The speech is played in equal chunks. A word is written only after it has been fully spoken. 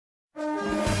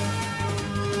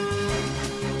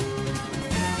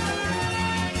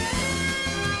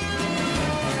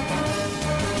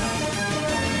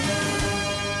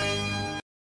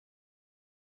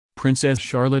Princess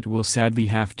Charlotte will sadly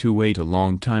have to wait a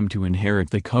long time to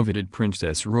inherit the coveted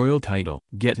Princess Royal title.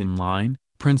 Get in line,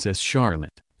 Princess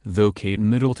Charlotte. Though Kate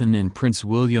Middleton and Prince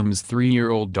William's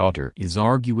 3-year-old daughter is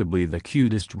arguably the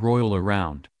cutest royal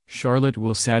around, Charlotte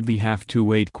will sadly have to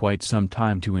wait quite some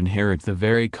time to inherit the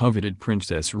very coveted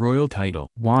Princess Royal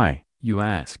title. Why, you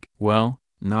ask? Well,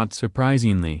 not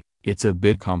surprisingly, it's a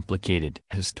bit complicated.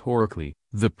 Historically,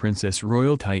 the Princess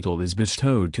Royal title is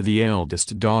bestowed to the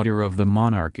eldest daughter of the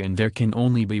monarch, and there can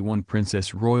only be one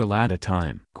Princess Royal at a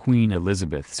time. Queen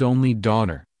Elizabeth's only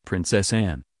daughter, Princess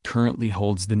Anne, currently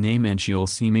holds the name, and she'll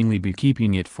seemingly be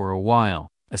keeping it for a while,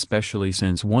 especially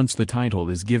since once the title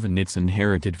is given it's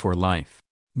inherited for life.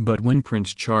 But when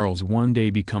Prince Charles one day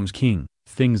becomes king,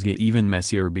 things get even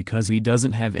messier because he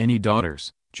doesn't have any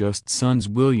daughters, just sons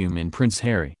William and Prince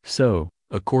Harry. So,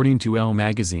 according to Elle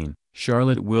magazine,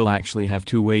 Charlotte will actually have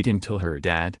to wait until her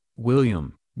dad,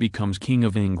 William, becomes King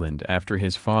of England after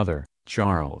his father,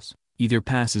 Charles, either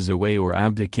passes away or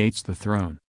abdicates the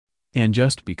throne. And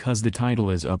just because the title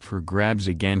is up for grabs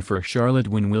again for Charlotte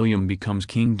when William becomes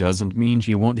king doesn't mean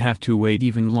she won't have to wait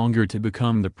even longer to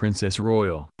become the Princess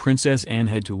Royal. Princess Anne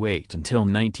had to wait until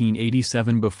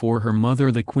 1987 before her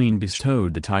mother the Queen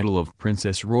bestowed the title of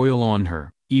Princess Royal on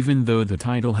her, even though the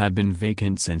title had been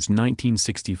vacant since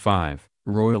 1965,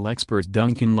 royal expert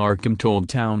Duncan Larcombe told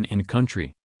Town and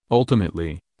Country.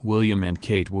 Ultimately, William and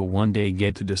Kate will one day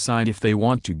get to decide if they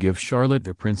want to give Charlotte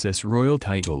the Princess Royal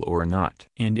title or not.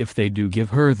 And if they do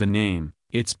give her the name,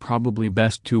 it's probably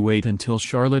best to wait until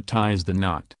Charlotte ties the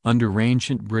knot. Under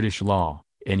ancient British law,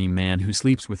 any man who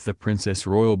sleeps with the Princess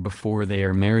Royal before they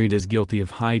are married is guilty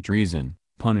of high treason,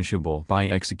 punishable by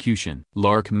execution.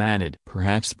 Larcombe added,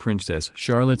 perhaps Princess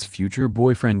Charlotte's future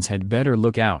boyfriends had better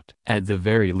look out. At the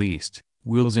very least,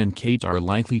 Wills and Kate are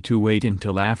likely to wait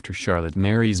until after Charlotte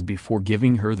marries before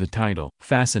giving her the title.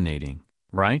 Fascinating,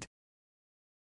 right?